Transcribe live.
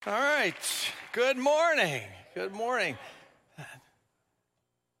All right. Good morning. Good morning.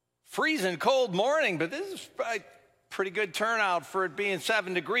 Freezing cold morning, but this is a pretty good turnout for it being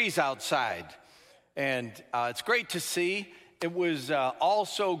 7 degrees outside. And it's great to see. It was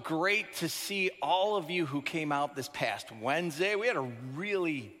also great to see all of you who came out this past Wednesday. We had a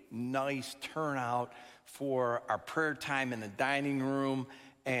really nice turnout for our prayer time in the dining room.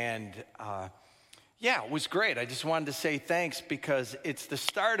 And yeah, it was great. I just wanted to say thanks because it's the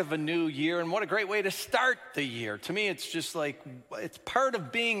start of a new year, and what a great way to start the year. To me, it's just like, it's part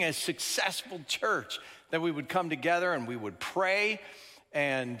of being a successful church that we would come together and we would pray.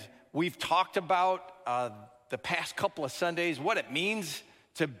 And we've talked about the past couple of Sundays what it means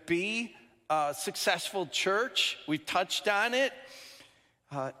to be a successful church. We've touched on it.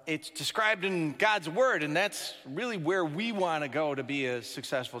 It's described in God's word, and that's really where we want to go to be a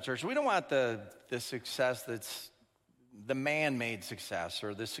successful church. We don't want the success that's the man-made success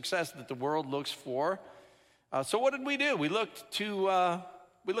or the success that the world looks for. So what did we do? We looked to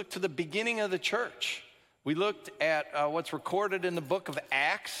the beginning of the church. We looked at what's recorded in the book of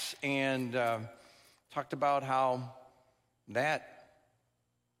Acts and talked about how that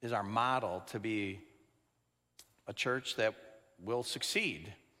is our model to be a church that will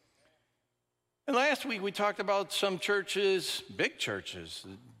succeed. And last week we talked about some churches, big churches,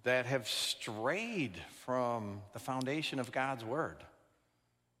 that have strayed from the foundation of God's word.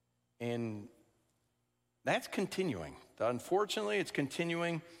 And that's continuing. Unfortunately, it's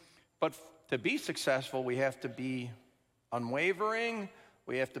continuing. But to be successful, we have to be unwavering.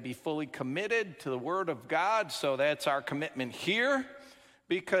 We have to be fully committed to the word of God. So that's our commitment here,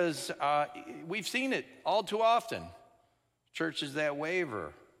 because we've seen it all too often. Churches that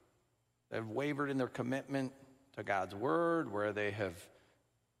waver, they've wavered in their commitment to God's word, where they have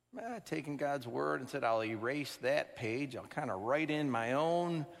taken God's word and said, I'll erase that page. I'll kind of write in my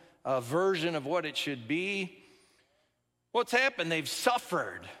own version of what it should be. What's happened? They've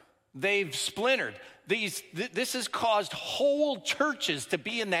suffered. They've splintered. This has caused whole churches to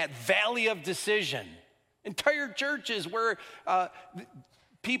be in that valley of decision. Entire churches where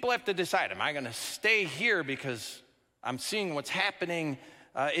people have to decide, am I going to stay here because I'm seeing what's happening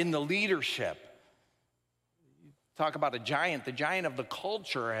in the leadership? Talk about a giant. The giant of the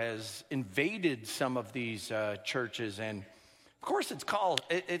culture has invaded some of these churches. And, of course,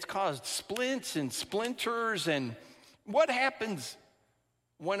 it's caused splints and splinters. And what happens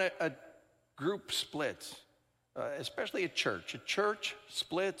when a group splits, especially a church? A church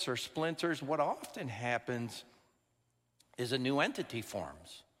splits or splinters. What often happens is a new entity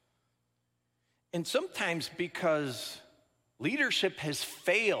forms. And sometimes because leadership has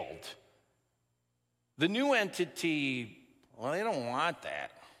failed, the new entity, well, they don't want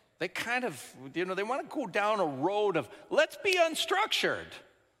that. They kind of, they want to go down a road of, let's be unstructured.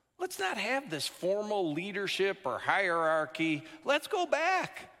 Let's not have this formal leadership or hierarchy. Let's go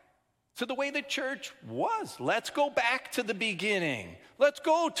back to the way the church was. Let's go back to the beginning. Let's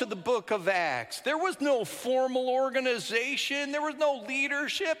go to the book of Acts. There was no formal organization. There was no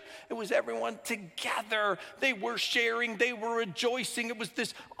leadership. It was everyone together. They were sharing. They were rejoicing. It was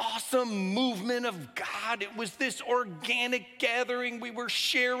this awesome movement of God. It was this organic gathering. We were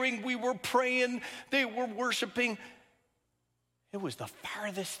sharing. We were praying. They were worshiping. It was the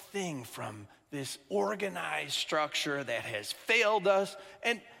farthest thing from this organized structure that has failed us.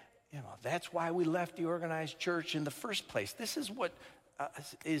 And that's why we left the organized church in the first place. This is what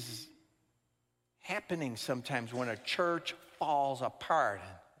is happening sometimes when a church falls apart.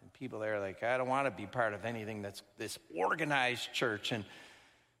 And people there are like, I don't want to be part of anything that's this organized church. And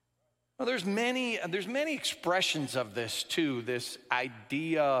well, there's many expressions of this too, this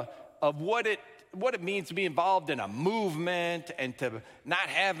idea of what it means to be involved in a movement and to not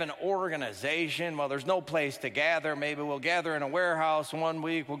have an organization. Well, there's no place to gather. Maybe we'll gather in a warehouse one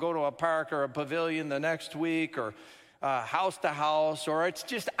week. We'll go to a park or a pavilion the next week, or house to house, or it's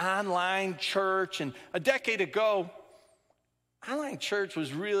just online church. And a decade ago, online church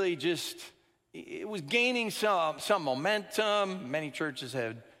was really it was gaining some momentum. Many churches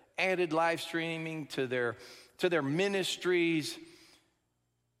had added live streaming to their ministries.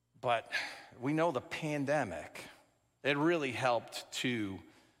 But we know the pandemic, it really helped to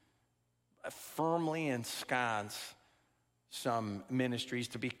firmly ensconce some ministries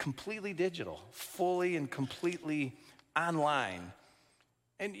to be completely digital, fully and completely online.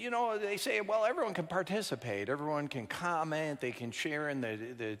 And, they say, well, everyone can participate. Everyone can comment. They can share in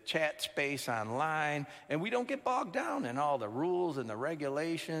the chat space online. And we don't get bogged down in all the rules and the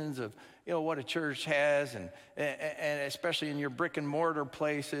regulations of, what a church has, and especially in your brick and mortar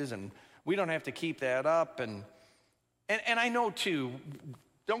places. And we don't have to keep that up. And I know, too,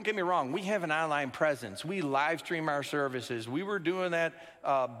 don't get me wrong, we have an online presence. We live stream our services. We were doing that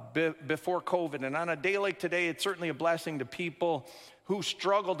before COVID. And on a day like today, it's certainly a blessing to people who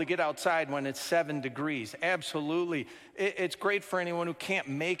struggle to get outside when it's 7 degrees. Absolutely. It's great for anyone who can't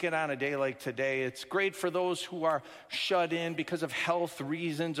make it on a day like today. It's great for those who are shut in because of health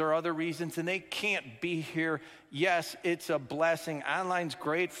reasons or other reasons, and they can't be here. Yes, it's a blessing. Online's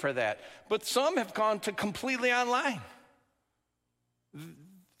great for that. But some have gone to completely online.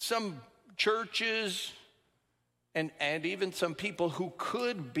 Some churches and even some people who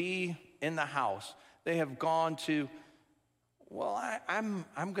could be in the house, they have gone to, well,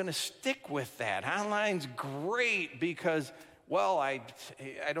 I'm going to stick with that. Online's great because, well, I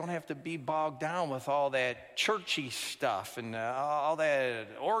don't have to be bogged down with all that churchy stuff and all that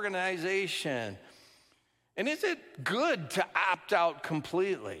organization. And is it good to opt out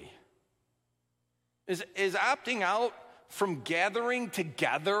completely? Is opting out from gathering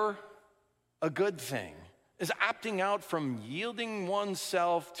together a good thing? Is opting out from yielding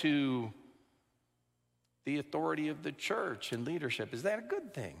oneself to the authority of the church and leadership, is that a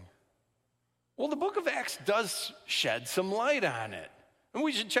good thing? Well, the book of Acts does shed some light on it, and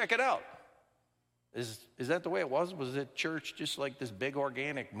we should check it out. Is that the way it was? Was it church just like this big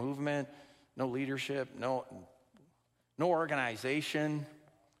organic movement? No leadership, no organization?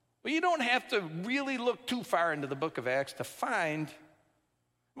 Well, you don't have to really look too far into the book of Acts to find,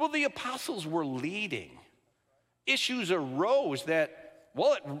 well, the apostles were leading. Issues arose that,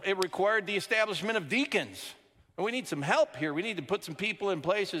 well, it required the establishment of deacons. And we need some help here. We need to put some people in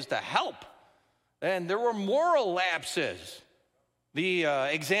places to help. And there were moral lapses. The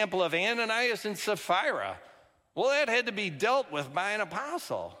example of Ananias and Sapphira, well, that had to be dealt with by an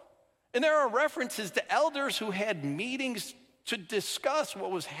apostle. And there are references to elders who had meetings to discuss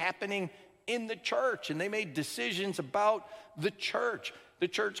what was happening in the church, and they made decisions about the church. The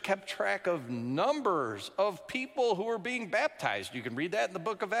church kept track of numbers of people who were being baptized. You can read that in the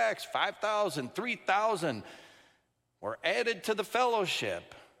book of Acts. 5,000, 3,000 were added to the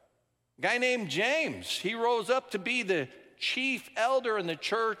fellowship. A guy named James, he rose up to be the chief elder in the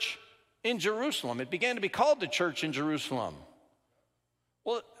church in Jerusalem. It began to be called the church in Jerusalem.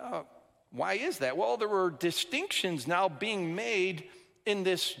 Well, why is that? Well, there were distinctions now being made in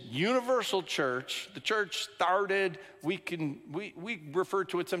this universal church. The church started, we refer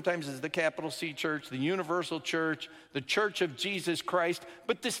to it sometimes as the capital C church, the universal church, the church of Jesus Christ,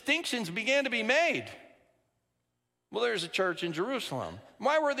 but distinctions began to be made. Well, there's a church in Jerusalem.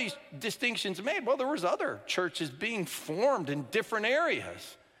 Why were these distinctions made? Well, there was other churches being formed in different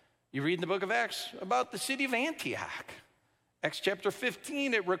areas. You read in the book of Acts about the city of Antioch. Acts chapter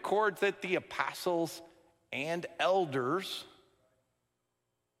 15, it records that the apostles and elders,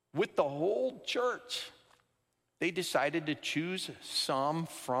 with the whole church, they decided to choose some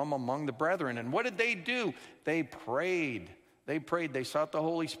from among the brethren. And what did they do? They prayed. They sought the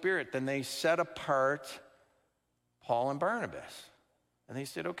Holy Spirit. Then they set apart Paul and Barnabas. And they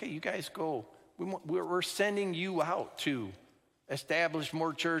said, okay, you guys go. We're sending you out to establish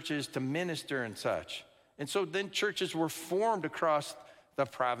more churches, to minister and such. And so then churches were formed across the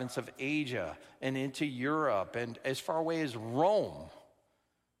province of Asia and into Europe and as far away as Rome.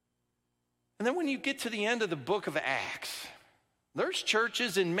 And then when you get to the end of the book of Acts, there's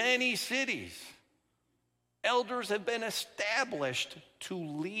churches in many cities. Elders have been established to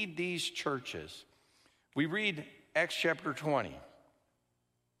lead these churches. We read Acts chapter 20.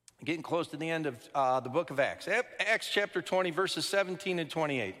 Getting close to the end of the book of Acts. Acts chapter 20, verses 17 and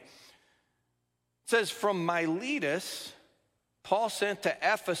 28. It says, from Miletus, Paul sent to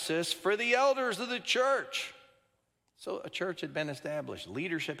Ephesus for the elders of the church. So a church had been established.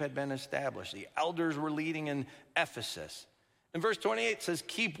 Leadership had been established. The elders were leading in Ephesus. In verse 28 says,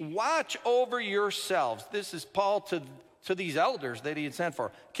 keep watch over yourselves. This is Paul to these elders that he had sent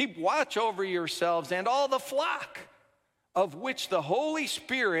for. Keep watch over yourselves and all the flock of which the Holy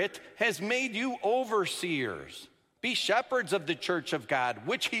Spirit has made you overseers. Be shepherds of the church of God,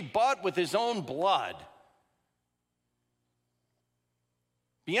 which he bought with his own blood.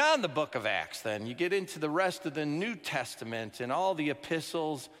 Beyond the book of Acts, then, you get into the rest of the New Testament and all the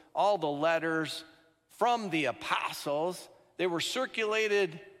epistles, all the letters from the apostles. They were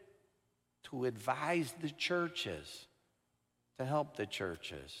circulated to advise the churches, to help the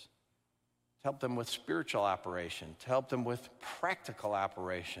churches, to help them with spiritual operation, to help them with practical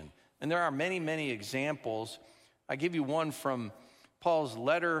operation. And there are many, many examples. I give you one from Paul's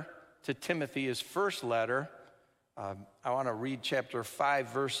letter to Timothy, his first letter. I want to read chapter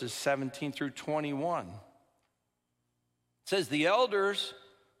 5, verses 17 through 21. It says, the elders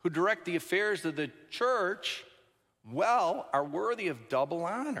who direct the affairs of the church well are worthy of double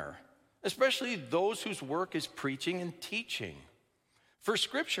honor, especially those whose work is preaching and teaching. For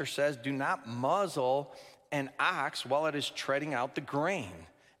Scripture says, do not muzzle an ox while it is treading out the grain,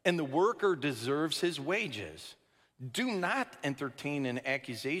 and the worker deserves his wages. Do not entertain an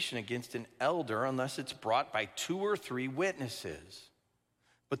accusation against an elder unless it's brought by 2 or 3 witnesses.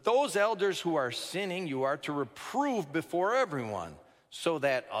 But those elders who are sinning, you are to reprove before everyone, so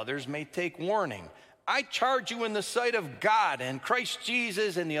that others may take warning. I charge you in the sight of God and Christ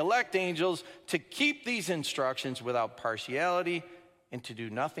Jesus and the elect angels to keep these instructions without partiality and to do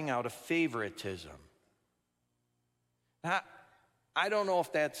nothing out of favoritism. Now, I don't know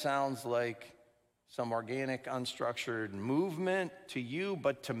if that sounds like some organic, unstructured movement to you,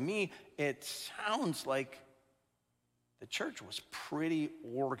 but to me, it sounds like the church was pretty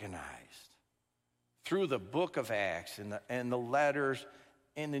organized. Through the book of Acts and the letters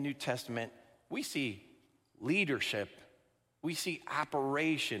in the New Testament, we see leadership, we see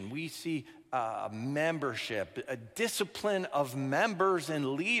operation, we see membership, a discipline of members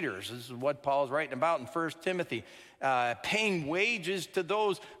and leaders. This is what Paul's writing about in 1 Timothy. Paying wages to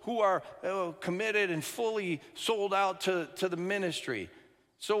those who are committed and fully sold out to the ministry.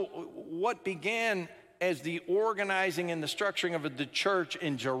 So what began as the organizing and the structuring of the church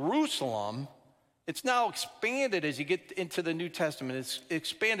in Jerusalem, it's now expanded as you get into the New Testament. It's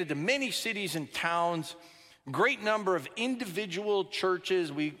expanded to many cities and towns, great number of individual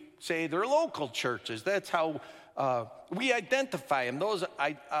churches. We say they're local churches. That's how we identify them. Those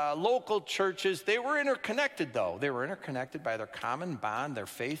local churches, they were interconnected, though. They were interconnected by their common bond, their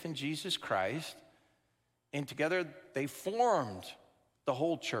faith in Jesus Christ. And together they formed the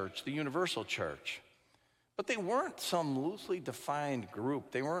whole church, the universal church. But they weren't some loosely defined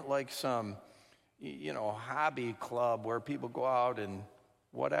group. They weren't like some, hobby club where people go out and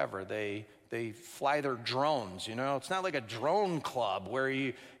whatever. They fly their drones, It's not like a drone club where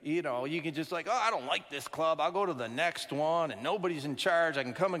you can just like, I don't like this club. I'll go to the next one and nobody's in charge. I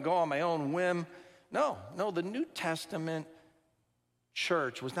can come and go on my own whim. No, the New Testament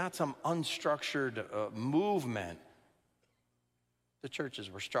church was not some unstructured movement. The churches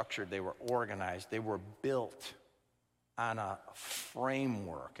were structured. They were organized. They were built on a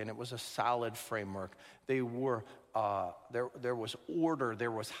framework, and it was a solid framework. They were there was order, there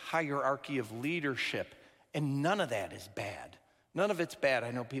was hierarchy of leadership, and none of that is bad. None of it's bad.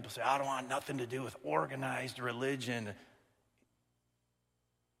 I know people say, I don't want nothing to do with organized religion.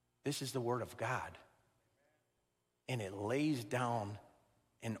 This is the Word of God, and it lays down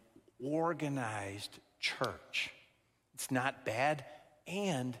an organized church. It's not bad,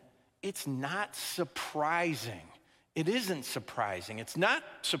 and it's not surprising. It isn't surprising. It's not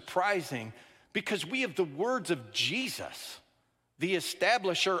surprising because we have the words of Jesus, the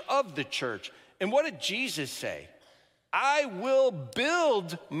establisher of the church. And what did Jesus say? I will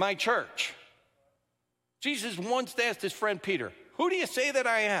build my church. Jesus once asked his friend Peter, who do you say that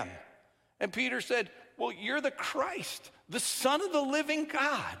I am? And Peter said, well, you're the Christ, the Son of the living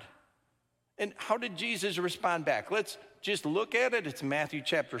God. And how did Jesus respond back? Let's just look at it. It's Matthew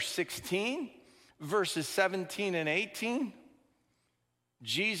chapter 16, verses 17 and 18.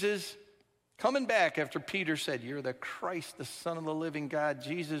 Jesus coming back after Peter said, you're the Christ, the Son of the living God.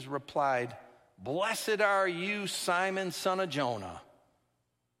 Jesus replied, blessed are you, Simon, son of Jonah.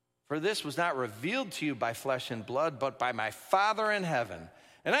 For this was not revealed to you by flesh and blood, but by my Father in heaven.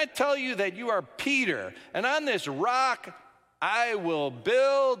 And I tell you that you are Peter, and on this rock I will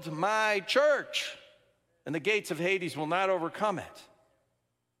build my church, and the gates of Hades will not overcome it.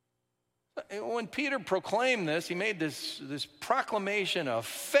 When Peter proclaimed this, he made this proclamation of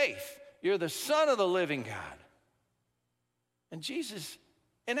faith. You're the Son of the living God. And Jesus,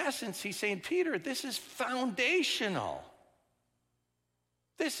 in essence, he's saying, Peter, this is foundational.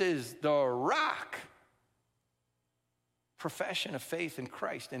 This is the rock. Profession of faith in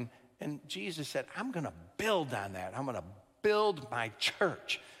Christ. And Jesus said, I'm going to build on that. I'm going to build my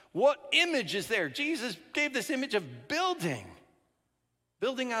church. What image is there? Jesus gave this image of building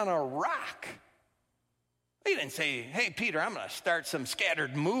on a rock. He didn't say, hey, Peter, I'm going to start some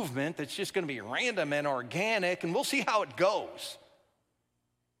scattered movement that's just going to be random and organic, and we'll see how it goes.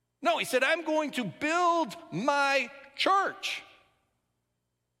 No, he said, I'm going to build my church.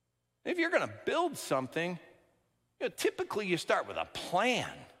 If you're going to build something, typically you start with a plan.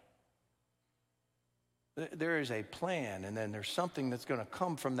 There is a plan, and then there's something that's going to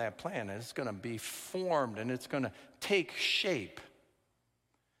come from that plan, and it's going to be formed, and it's going to take shape.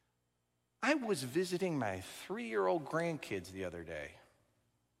 I was visiting my 3-year-old grandkids the other day,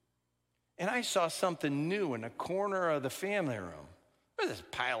 and I saw something new in the corner of the family room. There's this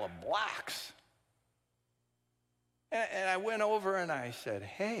pile of blocks. And I went over and I said,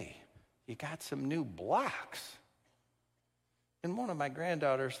 hey, you got some new blocks. And one of my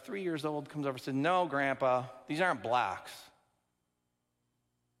granddaughters, 3 years old, comes over and said, no, Grandpa, these aren't blocks.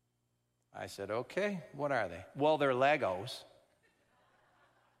 I said, okay, what are they? Well, they're Legos.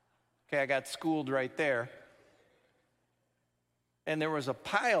 Okay, I got schooled right there. And there was a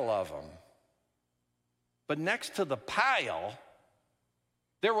pile of them. But next to the pile,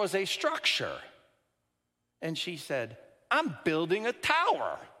 there was a structure. And she said, I'm building a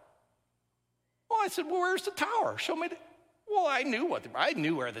tower. Well, I said, well, where's the tower? Show me. Well, I knew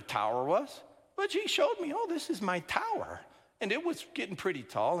where the tower was. But she showed me, oh, this is my tower. And it was getting pretty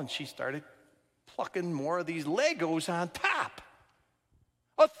tall, and she started plucking more of these Legos on top.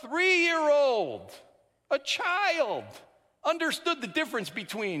 A 3-year-old, a child, understood the difference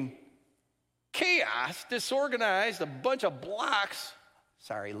between chaos, disorganized, a bunch of blocks,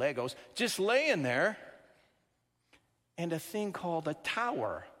 Legos, just laying there, and a thing called a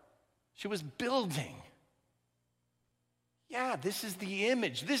tower. She was building. Yeah, this is the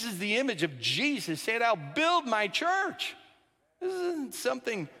image. This is the image of Jesus saying, I'll build my church. This isn't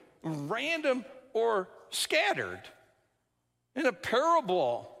something random or scattered. In a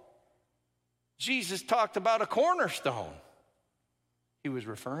parable, Jesus talked about a cornerstone. He was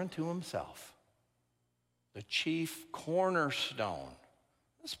referring to himself. The chief cornerstone.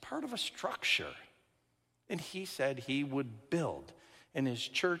 It's part of a structure. And he said he would build. And his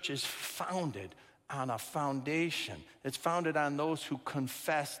church is founded on a foundation. It's founded on those who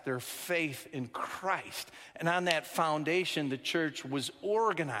confess their faith in Christ. And on that foundation, the church was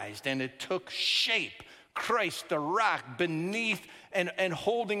organized and it took shape. Christ, the rock beneath and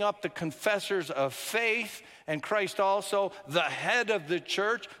holding up the confessors of faith, and Christ also, the head of the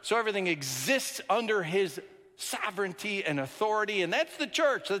church. So everything exists under his sovereignty and authority, and that's the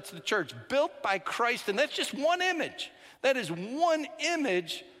church. That's the church built by Christ, and that's just one image. That is one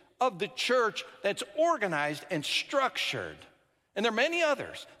image of the church that's organized and structured. And there are many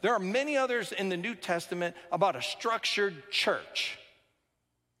others. There are many others in the New Testament about a structured church.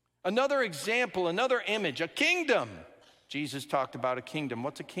 Another example, another image, a kingdom. Jesus talked about a kingdom.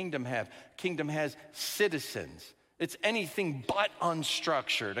 What's a kingdom have? A kingdom has citizens. It's anything but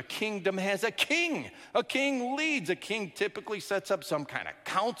unstructured. A kingdom has a king. A king leads. A king typically sets up some kind of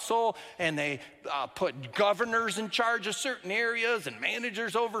council, and they put governors in charge of certain areas and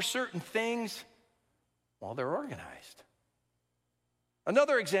managers over certain things. Well, they're organized.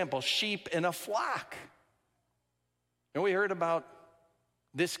 Another example, sheep in a flock. And we heard about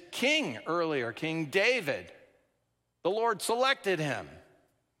this king earlier, King David. The Lord selected him.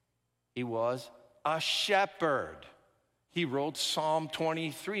 He was a shepherd. He wrote Psalm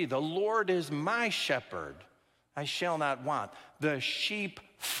 23, the Lord is my shepherd, I shall not want. The sheep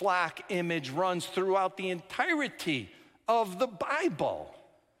flock image runs throughout the entirety of the Bible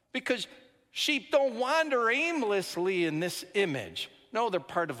because sheep don't wander aimlessly in this image. No, they're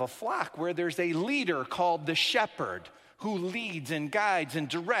part of a flock where there's a leader called the shepherd who leads and guides and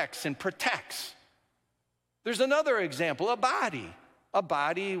directs and protects. There's another example, a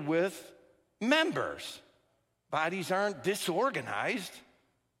body with members. Bodies aren't disorganized.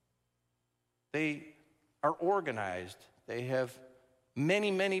 They are organized. They have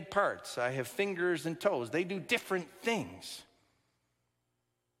many, many parts. I have fingers and toes. They do different things.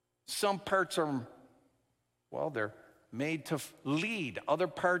 Some parts are, they're made to lead. Other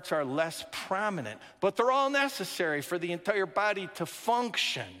parts are less prominent. But they're all necessary for the entire body to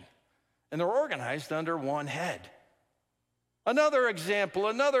function. And they're organized under one head. Another example,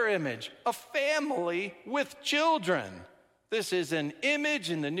 another image, a family with children. This is an image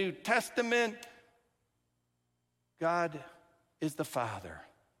in the New Testament. God is the Father.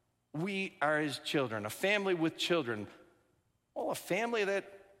 We are his children, a family with children. Well, a family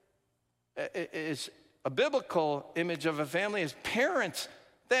that is a biblical image of a family is parents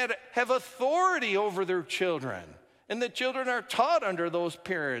that have authority over their children. And the children are taught under those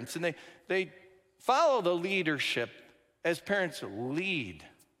parents, and they follow the leadership as parents lead,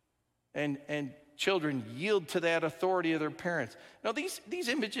 and children yield to that authority of their parents. Now, these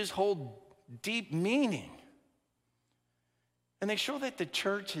images hold deep meaning. And they show that the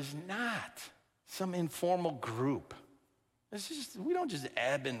church is not some informal group. We don't just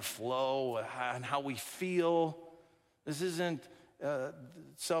ebb and flow on how we feel. This isn't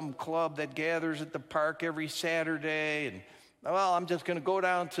some club that gathers at the park every Saturday and, I'm just going to go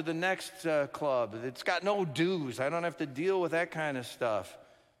down to the next club. It's got no dues. I don't have to deal with that kind of stuff.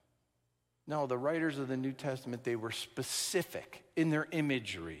 No, the writers of the New Testament, they were specific in their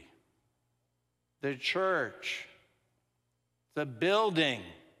imagery. The church, the building,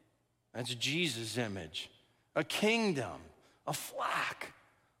 that's Jesus' image. a kingdom, a flock,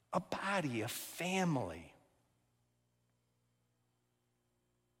 a body, a family.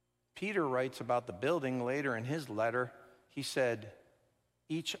 Peter writes about the building later in his letter. He said,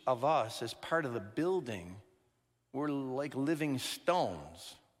 each of us as part of the building, we're like living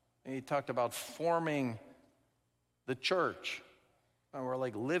stones. And he talked about forming the church. And we're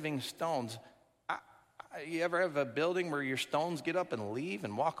like living stones. You ever have a building where your stones get up and leave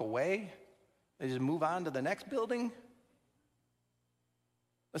and walk away? They just move on to the next building?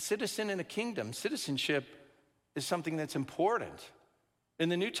 A citizen in a kingdom. Citizenship is something that's important. In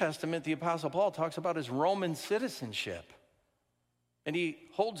the New Testament, the Apostle Paul talks about his Roman citizenship. And he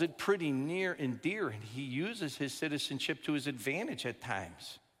holds it pretty near and dear, and he uses his citizenship to his advantage at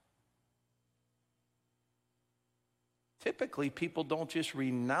times. Typically, people don't just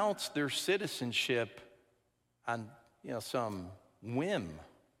renounce their citizenship on, some whim.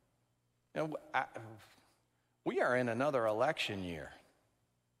 We are in another election year.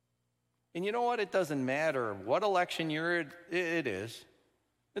 And you know what? It doesn't matter what election year it is.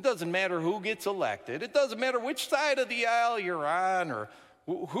 It doesn't matter who gets elected. It doesn't matter which side of the aisle you're on or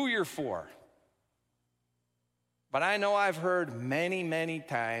who you're for. But I know I've heard many, many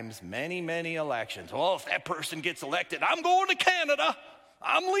times, many, many elections, well, if that person gets elected, I'm going to Canada.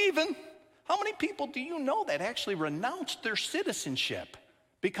 I'm leaving. How many people do you know that actually renounced their citizenship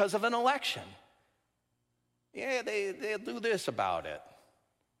because of an election? Yeah, they'll do this about it.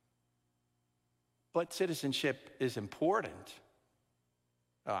 But citizenship is important.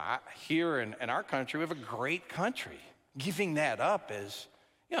 Here in our country, we have a great country. Giving that up is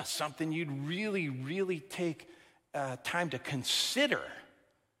something you'd really, really take time to consider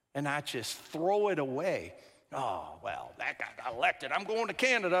and not just throw it away. Oh, well, that guy got elected. I'm going to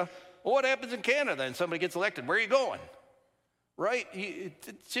Canada. Well, what happens in Canada? And somebody gets elected. Where are you going? Right?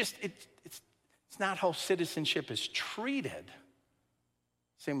 It's not how citizenship is treated.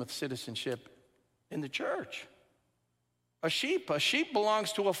 Same with citizenship in the church. A sheep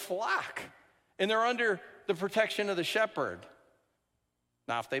belongs to a flock, and they're under the protection of the shepherd.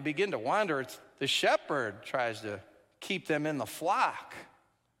 Now, if they begin to wander, it's the shepherd tries to keep them in the flock.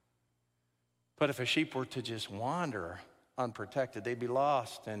 But if a sheep were to just wander unprotected, they'd be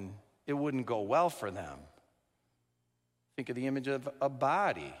lost, and it wouldn't go well for them. Think of the image of a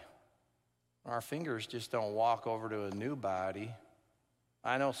body. Our fingers just don't walk over to a new body.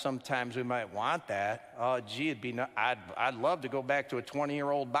 I know sometimes we might want that. Oh, gee, I'd love to go back to a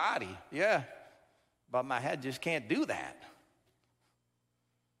 20-year-old body. Yeah, but my head just can't do that.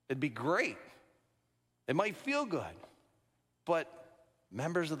 It'd be great. It might feel good. But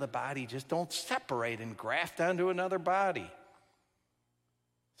members of the body just don't separate and graft onto another body.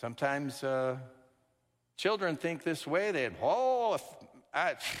 Sometimes children think this way.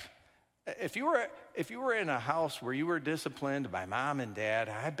 If you were in a house where you were disciplined by mom and dad,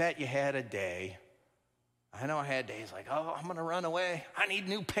 I bet you had a day. I know I had days like, I'm going to run away. I need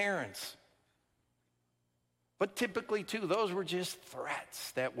new parents. But typically, too, those were just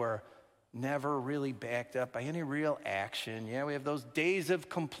threats that were never really backed up by any real action. Yeah, we have those days of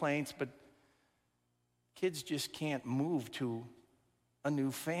complaints, but kids just can't move to a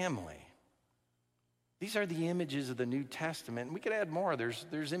new family. These are the images of the New Testament. And we could add more.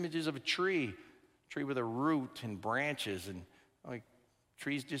 There's images of a tree with a root and branches. And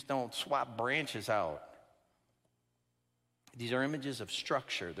trees just don't swap branches out. These are images of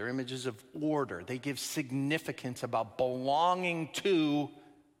structure. They're images of order. They give significance about belonging to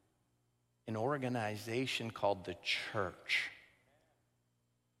an organization called the church.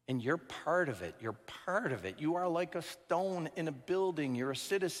 And you're part of it. You're part of it. You are like a stone in a building. You're a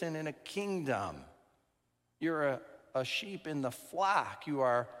citizen in a kingdom. You're a sheep in the flock. You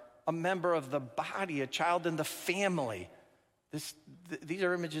are a member of the body, a child in the family. These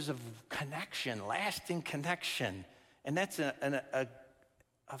are images of connection, lasting connection. And that's a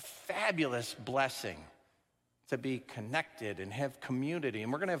fabulous blessing to be connected and have community.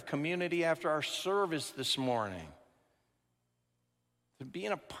 And we're going to have community after our service this morning. To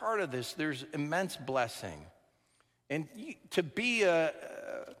being a part of this, there's immense blessing. And to be a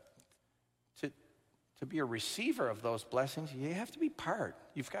receiver of those blessings, you have to be part.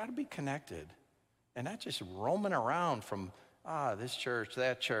 You've got to be connected. And not just roaming around from, this church,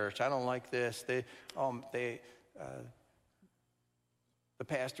 that church, I don't like this. The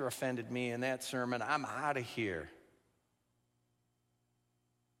pastor offended me in that sermon. I'm out of here.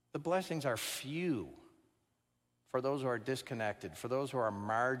 The blessings are few for those who are disconnected, for those who are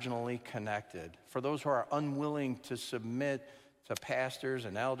marginally connected, for those who are unwilling to submit to pastors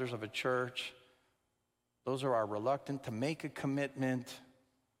and elders of a church, those who are reluctant to make a commitment,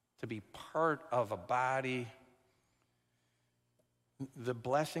 to be part of a body, The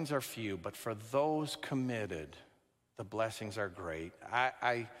blessings are few, but for those committed, the blessings are great.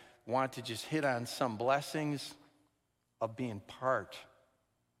 I want to just hit on some blessings of being part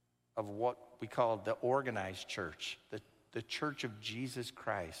of what we call the organized church, the Church of Jesus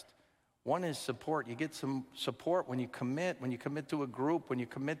Christ. One is support. You get some support when you commit to a group, when you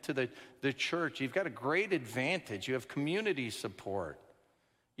commit to the church. You've got a great advantage. You have community support.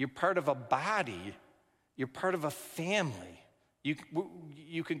 You're part of a body. You're part of a family.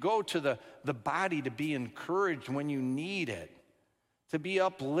 You can go to the body to be encouraged when you need it, to be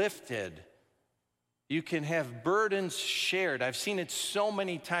uplifted. You can have burdens shared. I've seen it so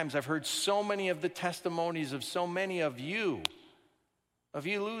many times. I've heard so many of the testimonies of so many of you. If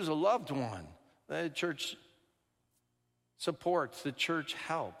you lose a loved one, the church supports, the church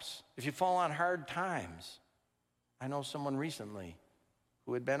helps. If you fall on hard times, I know someone recently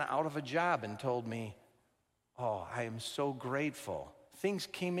who had been out of a job and told me, "Oh, I am so grateful." Things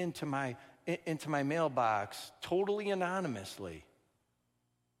came into my mailbox totally anonymously.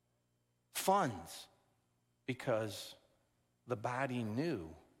 Funds, because the body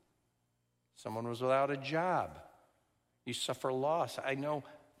knew. Someone was without a job. You suffer loss. I know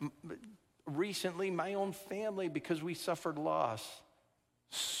recently my own family, because we suffered loss,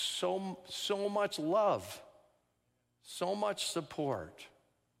 so much love, so much support.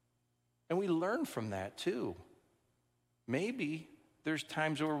 And we learn from that too. Maybe there's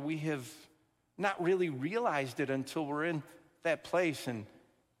times where we have not really realized it until we're in that place, and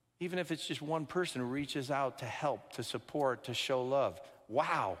even if it's just one person who reaches out to help, to support, to show love.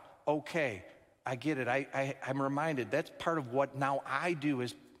 Wow, okay, I get it. I'm reminded that's part of what now I do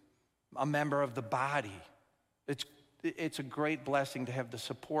as a member of the body. It's a great blessing to have the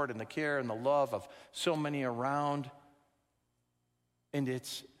support and the care and the love of so many around. And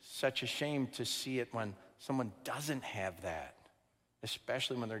it's such a shame to see it when someone doesn't have that,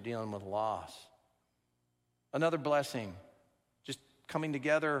 especially when they're dealing with loss. Another blessing, just coming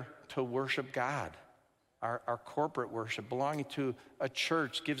together to worship God. Our corporate worship, belonging to a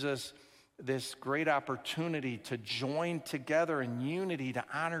church, gives us this great opportunity to join together in unity to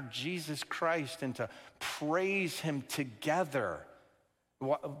honor Jesus Christ and to praise him together.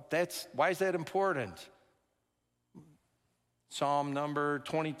 Why is that important? Psalm number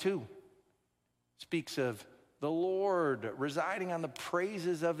 22 speaks of the Lord residing on the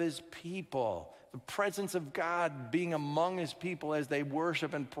praises of his people, the presence of God being among his people as they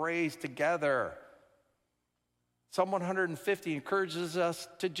worship and praise together. Psalm 150 encourages us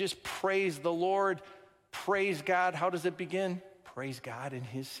to just praise the Lord, praise God. How does it begin? Praise God in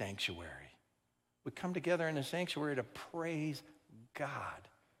his sanctuary. We come together in the sanctuary to praise God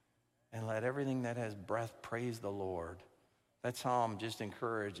and let everything that has breath praise the Lord. That psalm just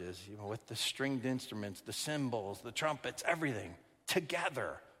encourages, with the stringed instruments, the cymbals, the trumpets, everything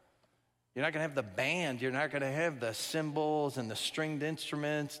together. You're not going to have the band. You're not going to have the cymbals and the stringed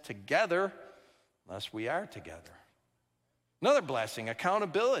instruments together unless we are together. Another blessing,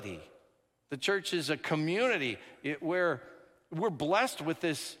 accountability. The church is a community where we're blessed with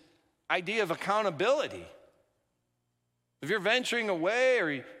this idea of accountability. If you're venturing away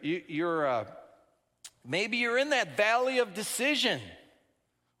or maybe you're in that valley of decision,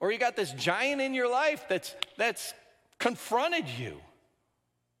 or you got this giant in your life that's confronted you.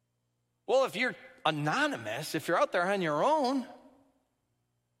 Well, if you're anonymous, if you're out there on your own,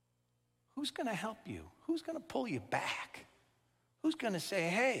 who's going to help you? Who's going to pull you back? Who's going to say,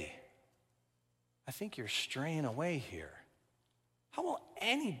 "Hey, I think you're straying away here"? How will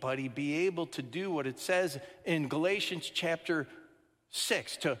anybody be able to do what it says in Galatians chapter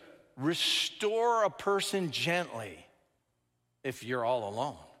 6, to restore a person gently if you're all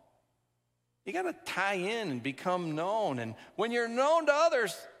alone? You got to tie in and become known. And when you're known to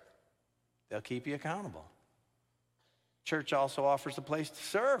others, they'll keep you accountable. Church also offers a place to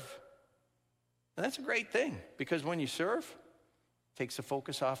serve. And that's a great thing, because when you serve, it takes the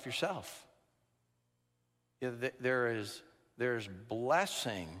focus off yourself. There's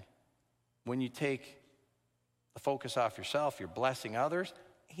blessing when you take the focus off yourself. You're blessing others,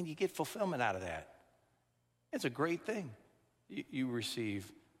 and you get fulfillment out of that. It's a great thing. You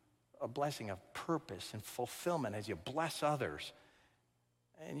receive a blessing of purpose and fulfillment as you bless others.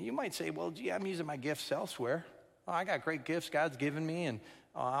 And you might say, "Well, gee, I'm using my gifts elsewhere. Oh, I got great gifts God's given me, and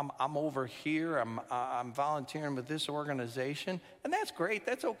I'm over here. I'm volunteering with this organization." And that's great.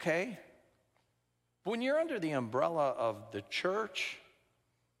 That's okay. But when you're under the umbrella of the church,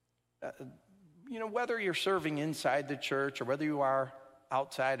 whether you're serving inside the church or whether you are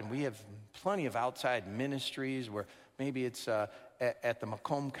outside, and we have plenty of outside ministries where maybe it's at the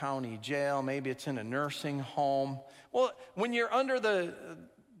Macomb County Jail. Maybe it's in a nursing home. Well, when you're under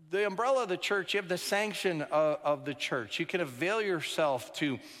the umbrella of the church, you have the sanction of the church. You can avail yourself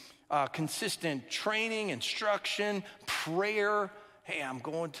to consistent training, instruction, prayer. Hey, I'm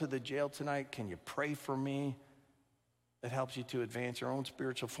going to the jail tonight. Can you pray for me? That helps you to advance your own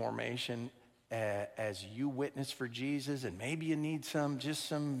spiritual formation as you witness for Jesus. And maybe you need some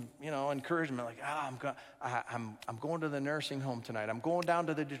encouragement, like, I'm going to the nursing home tonight. I'm going down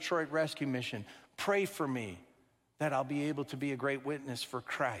to the Detroit Rescue Mission. Pray for me that I'll be able to be a great witness for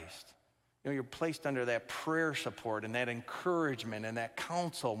Christ. You're placed under that prayer support and that encouragement and that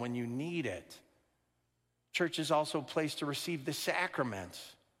counsel when you need it. Church is also a place to receive the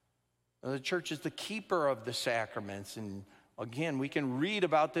sacraments. The church is the keeper of the sacraments. And again, we can read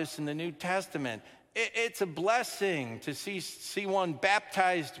about this in the New Testament. It's a blessing to see one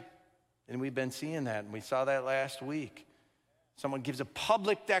baptized. And we've been seeing that, and we saw that last week. Someone gives a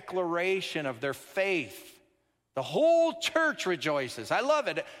public declaration of their faith. The whole church rejoices. I love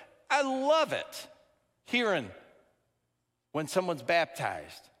it. I love it hearing when someone's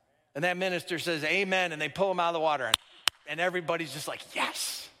baptized. And that minister says, amen, and they pull them out of the water. And everybody's just like,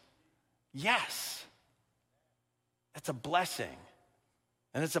 yes. Yes. That's a blessing.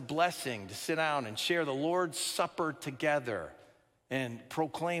 And it's a blessing to sit down and share the Lord's Supper together and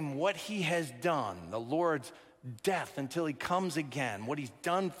proclaim what he has done, the Lord's death until he comes again, what he's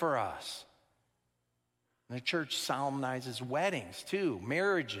done for us. And the church solemnizes weddings too,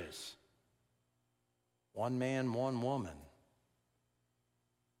 marriages. One man, one woman.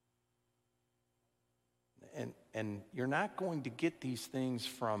 And you're not going to get these things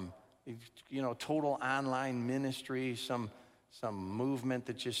from total online ministry, some movement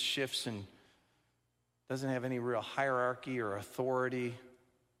that just shifts and doesn't have any real hierarchy or authority.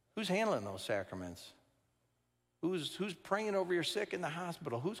 Who's handling those sacraments? Who's praying over your sick in the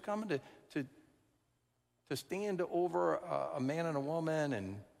hospital? Who's coming to stand over a man and a woman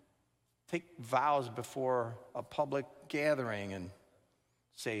and take vows before a public gathering and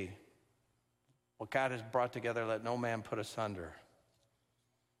say, what God has brought together, let no man put asunder?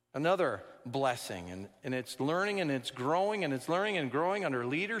 Another blessing, and it's learning and it's growing, and it's learning and growing under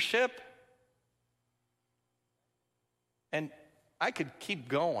leadership. And I could keep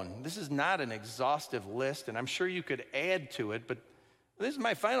going. This is not an exhaustive list, and I'm sure you could add to it, but this is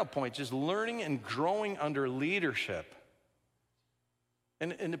my final point, just learning and growing under leadership.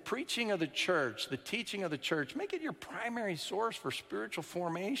 And in the preaching of the church, the teaching of the church, make it your primary source for spiritual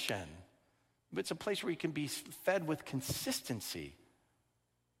formation. It's a place where you can be fed with consistency.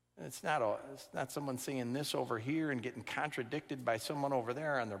 It's not someone saying this over here and getting contradicted by someone over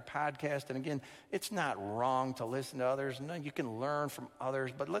there on their podcast. And again, it's not wrong to listen to others. No, you can learn from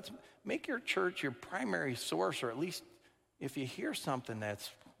others. But let's make your church your primary source, or at least if you hear something that's,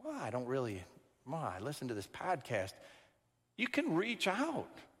 I listen to this podcast, you can reach out.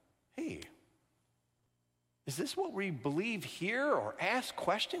 Hey, is this what we believe here? Or ask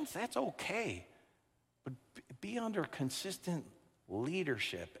questions? That's okay. But be under consistent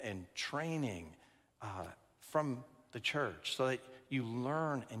leadership and training from the church so that you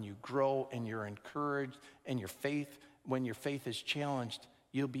learn and you grow and you're encouraged, and when your faith is challenged,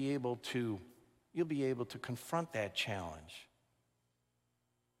 you'll be able to confront that challenge.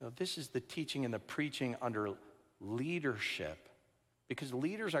 Now, this is the teaching and the preaching under leadership, because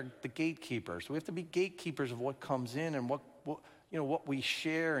leaders are the gatekeepers. We have to be gatekeepers of what comes in and what we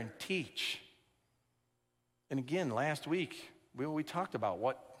share and teach. And again, last week we talked about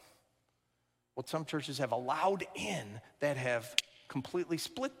what some churches have allowed in that have completely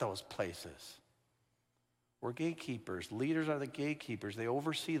split those places. We're gatekeepers. Leaders are the gatekeepers. They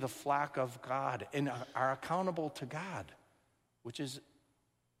oversee the flock of God and are accountable to God, which is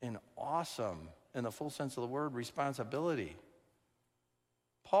an awesome, in the full sense of the word, responsibility.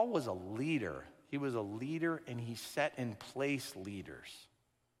 Paul was a leader. He was a leader, and he set in place leaders.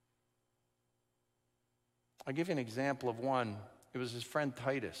 I'll give you an example of one. It was his friend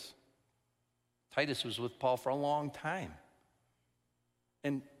Titus. Titus was with Paul for a long time.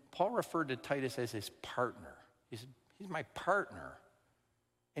 And Paul referred to Titus as his partner. He said, he's my partner.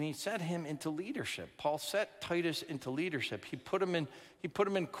 And he set him into leadership. Paul set Titus into leadership. He put him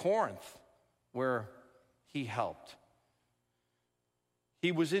in Corinth, where he helped.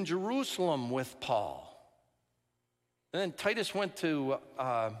 He was in Jerusalem with Paul. And then Titus went to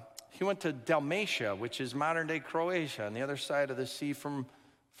Dalmatia, which is modern-day Croatia, on the other side of the sea from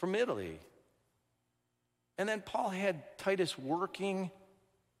Italy. And then Paul had Titus working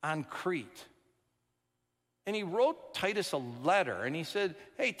on Crete. And he wrote Titus a letter, and he said,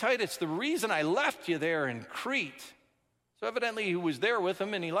 hey, Titus, the reason I left you there in Crete is So evidently he was there with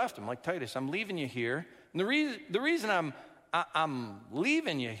him, and he left him. Like, Titus, I'm leaving you here. And the reason I'm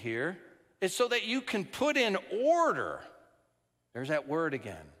leaving you here is so that you can put in order. There's that word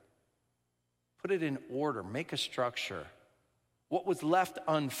again. Put it in order. Make a structure. What was left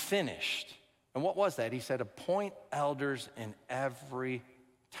unfinished. And what was that? He said, appoint elders in every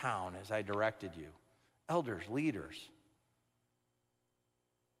town as I directed you. Elders, leaders.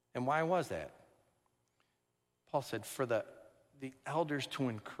 And why was that? Paul said, for the elders to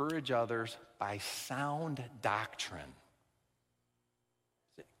encourage others by sound doctrine.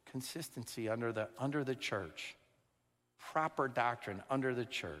 Consistency under the church. Proper doctrine under the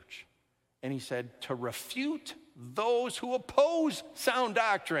church. And he said, to refute those who oppose sound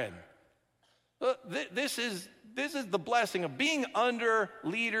doctrine. This is the blessing of being under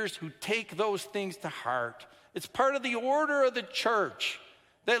leaders who take those things to heart. It's part of the order of the church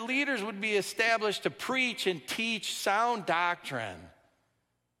that leaders would be established to preach and teach sound doctrine.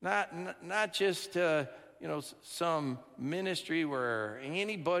 Not just some ministry where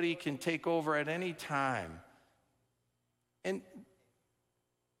anybody can take over at any time. And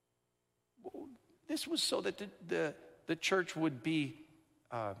this was so that the church would be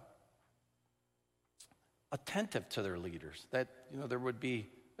attentive to their leaders. That there would be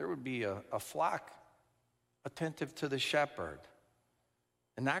a flock attentive to the shepherd,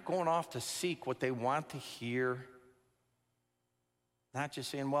 and not going off to seek what they want to hear. Not just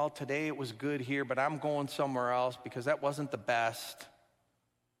saying, well, today it was good here, but I'm going somewhere else because that wasn't the best.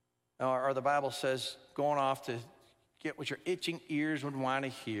 Or the Bible says going off to get what your itching ears would want to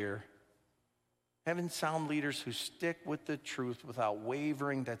hear. Having sound leaders who stick with the truth without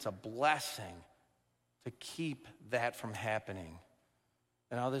wavering, that's a blessing to keep that from happening.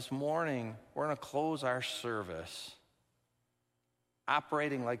 And now this morning, we're going to close our service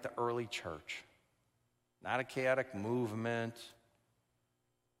operating like the early church. Not a chaotic movement,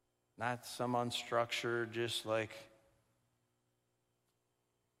 not some unstructured, just like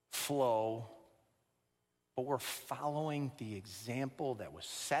flow. But we're following the example that was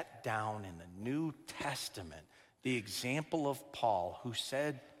set down in the New Testament, the example of Paul, who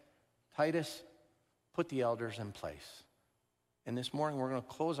said, Titus, put the elders in place. And this morning we're going to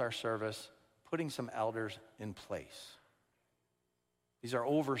close our service putting some elders in place. These are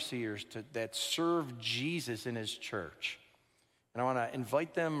overseers that serve Jesus in his church. And I want to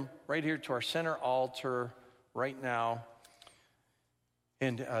invite them right here to our center altar right now.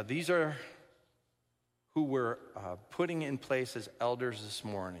 And these are who we're putting in place as elders this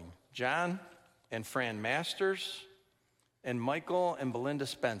morning. John and Fran Masters, and Michael and Belinda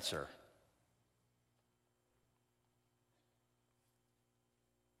Spencer.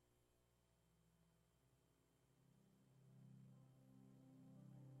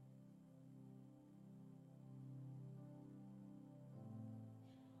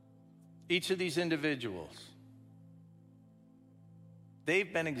 Each of these individuals,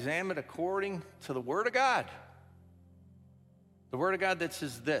 they've been examined according to the Word of God. The Word of God that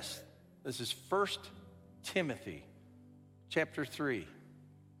says this. This is 1 Timothy chapter 3.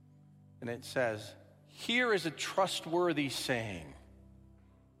 And it says, here is a trustworthy saying.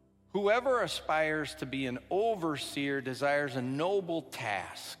 Whoever aspires to be an overseer desires a noble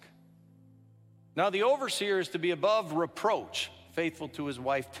task. Now the overseer is to be above reproach, faithful to his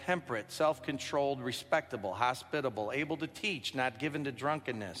wife, temperate, self-controlled, respectable, hospitable, able to teach, not given to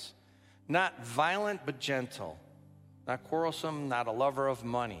drunkenness, not violent but gentle, not quarrelsome, not a lover of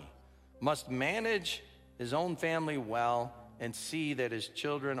money, must manage his own family well and see that his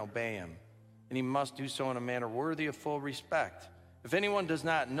children obey him. And he must do so in a manner worthy of full respect. If anyone does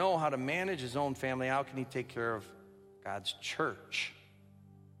not know how to manage his own family, how can he take care of God's church?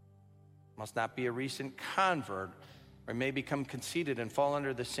 Must not be a recent convert, or may become conceited and fall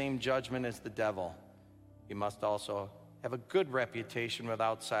under the same judgment as the devil. He must also have a good reputation with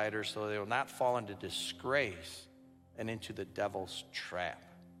outsiders so they will not fall into disgrace and into the devil's trap.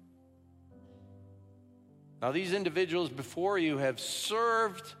 Now, these individuals before you have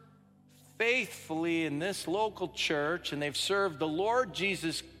served faithfully in this local church, and they've served the Lord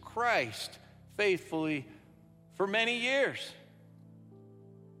Jesus Christ faithfully for many years.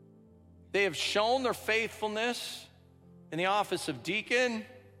 They have shown their faithfulness in the office of deacon,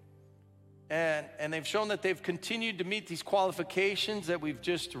 and they've shown that they've continued to meet these qualifications that we've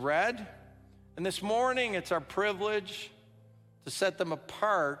just read. And this morning, it's our privilege to set them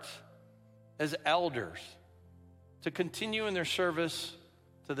apart as elders, to continue in their service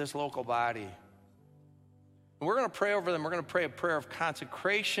to this local body. And we're going to pray over them. We're going to pray a prayer of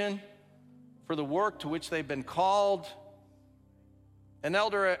consecration for the work to which they've been called. An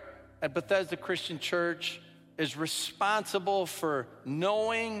elder at Bethesda Christian Church is responsible for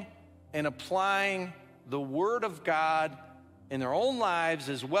knowing and applying the Word of God in their own lives,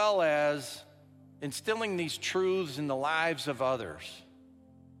 as well as instilling these truths in the lives of others.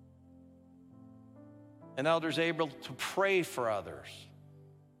 An elder is able to pray for others.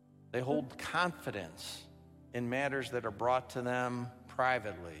 They hold confidence in matters that are brought to them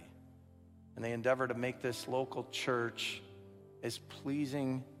privately. And they endeavor to make this local church as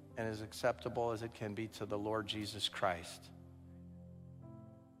pleasing and as acceptable as it can be to the Lord Jesus Christ.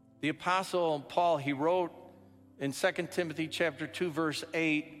 The Apostle Paul, he wrote in 2 Timothy chapter 2, verse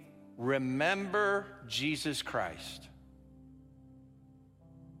 8, remember Jesus Christ.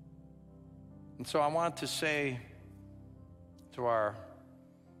 And so I want to say to our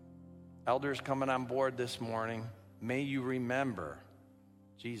elders coming on board this morning, may you remember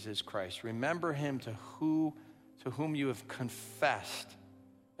Jesus Christ. Remember him to whom you have confessed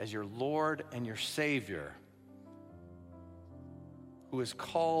as your Lord and your Savior, who has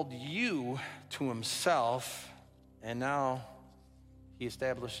called you to himself, and now he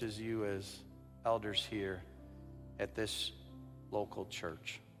establishes you as elders here at this local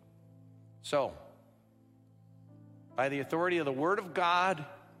church. So, by the authority of the Word of God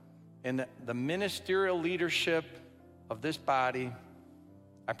and the ministerial leadership of this body,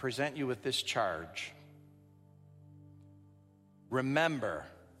 I present you with this charge. Remember,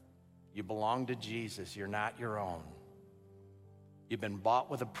 you belong to Jesus. You're not your own. You've been bought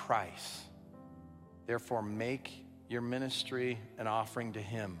with a price. Therefore, make your ministry an offering to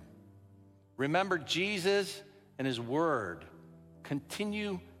him. Remember Jesus and his word.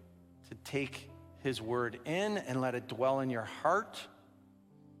 Continue to take his word in and let it dwell in your heart.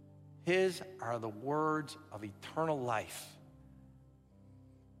 His are the words of eternal life.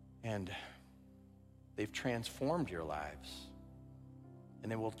 And they've transformed your lives.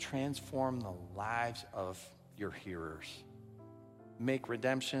 And they will transform the lives of your hearers. Make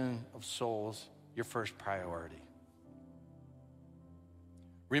redemption of souls your first priority.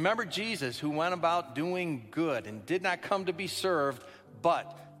 Remember Jesus, who went about doing good and did not come to be served,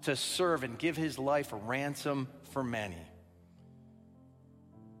 but to serve and give his life a ransom for many.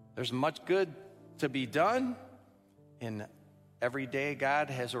 There's much good to be done, and every day God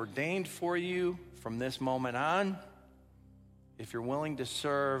has ordained for you from this moment on, if you're willing to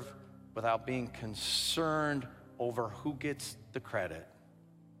serve without being concerned over who gets the credit.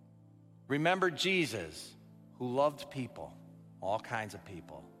 Remember Jesus, who loved people, all kinds of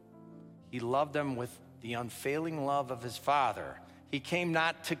people. He loved them with the unfailing love of his Father. He came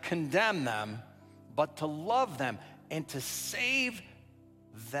not to condemn them, but to love them and to save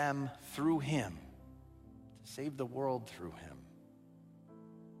them through him, to save the world through him.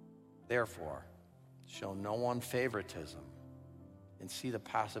 Therefore, show no one favoritism and see the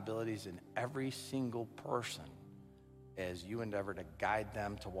possibilities in every single person as you endeavor to guide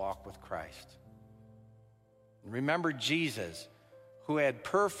them to walk with Christ. And remember Jesus, who had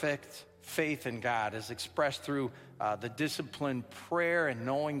perfect faith in God, as expressed through the disciplined prayer and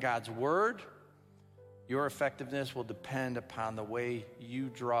knowing God's word. Your effectiveness will depend upon the way you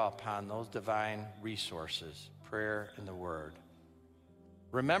draw upon those divine resources, prayer and the word.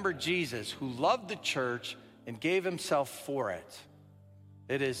 Remember Jesus, who loved the church and gave himself for it.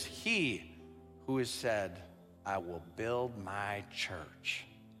 It is he who has said, I will build my church.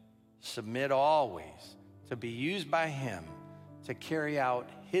 Submit always to be used by him to carry out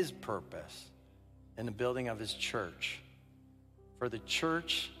his purpose in the building of his church. For the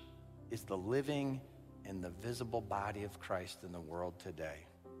church is the living and the visible body of Christ in the world today.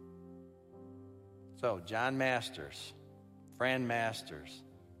 So, John Masters, Fran Masters,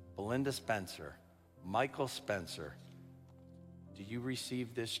 Belinda Spencer, Michael Spencer, do you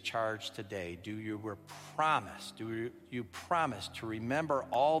receive this charge today? Do you promise to remember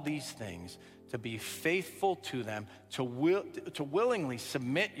all these things, to be faithful to them, to willingly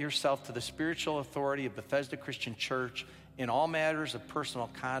submit yourself to the spiritual authority of Bethesda Christian Church in all matters of personal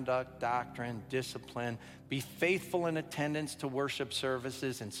conduct, doctrine, discipline, be faithful in attendance to worship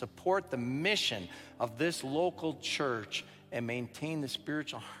services, and support the mission of this local church and maintain the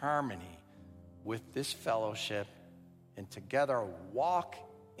spiritual harmony with this fellowship, and together walk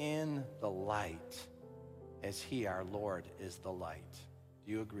in the light as he, our Lord, is the light.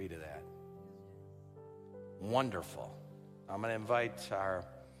 Do you agree to that? Wonderful. I'm going to invite our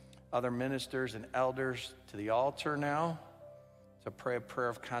other ministers and elders to the altar now to pray a prayer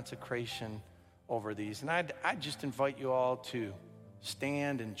of consecration over these. And I'd just invite you all to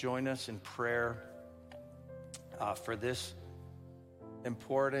stand and join us in prayer for this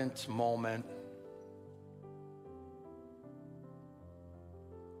important moment.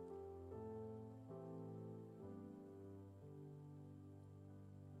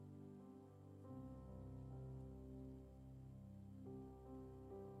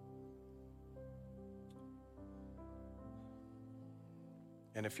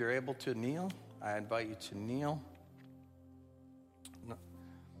 And if you're able to kneel, I invite you to kneel.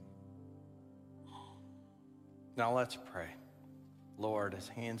 Now let's pray. Lord, as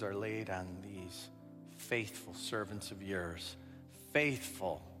hands are laid on these faithful servants of yours,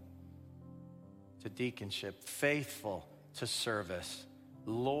 faithful to deaconship, faithful to service,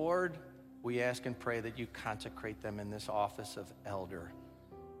 Lord, we ask and pray that you consecrate them in this office of elder,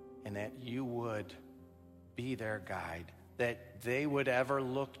 and that you would be their guide, that they would ever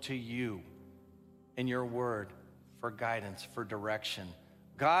look to you in your word for guidance, for direction.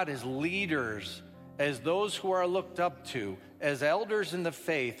 God, as leaders, as those who are looked up to, as elders in the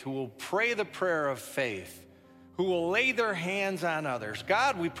faith who will pray the prayer of faith, who will lay their hands on others.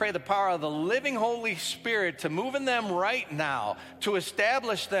 God, we pray the power of the living Holy Spirit to move in them right now, to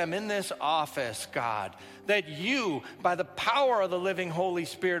establish them in this office, God, that you, by the power of the living Holy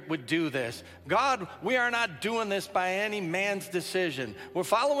Spirit, would do this. God, we are not doing this by any man's decision. We're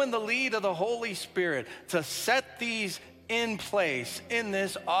following the lead of the Holy Spirit to set these in place in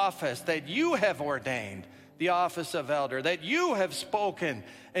this office that you have ordained, the office of elder, that you have spoken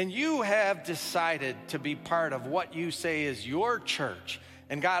and you have decided to be part of what you say is your church.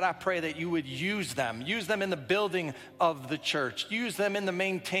 And God, I pray that you would use them in the building of the church, use them in the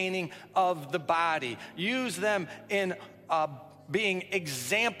maintaining of the body, use them in being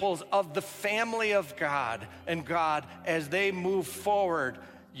examples of the family of God. And God, as they move forward,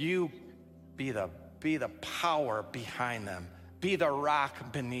 you be the power behind them, be the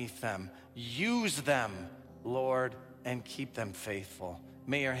rock beneath them. Use them, Lord, and keep them faithful.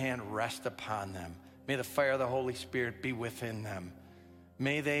 May your hand rest upon them. May the fire of the Holy Spirit be within them.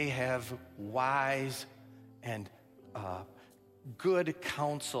 May they have wise and good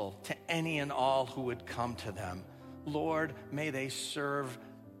counsel to any and all who would come to them. Lord, may they serve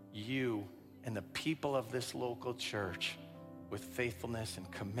you and the people of this local church with faithfulness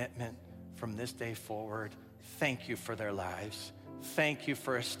and commitment from this day forward. Thank you for their lives. Thank you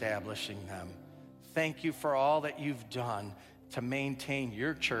for establishing them. Thank you for all that you've done to maintain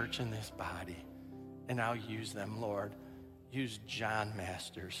your church in this body. And now use them, Lord. Use John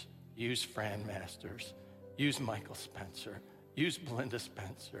Masters. Use Fran Masters. Use Michael Spencer. Use Belinda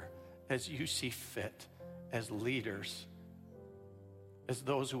Spencer as you see fit, as leaders, as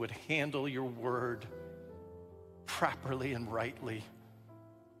those who would handle your word properly and rightly.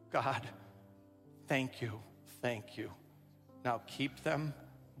 God, thank you. Thank you. Now keep them,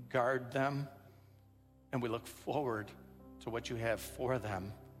 guard them, and we look forward to what you have for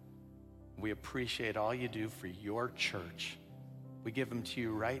them. We appreciate all you do for your church. We give them to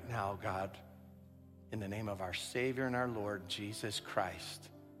you right now, God, in the name of our Savior and our Lord, Jesus Christ.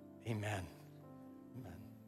 Amen.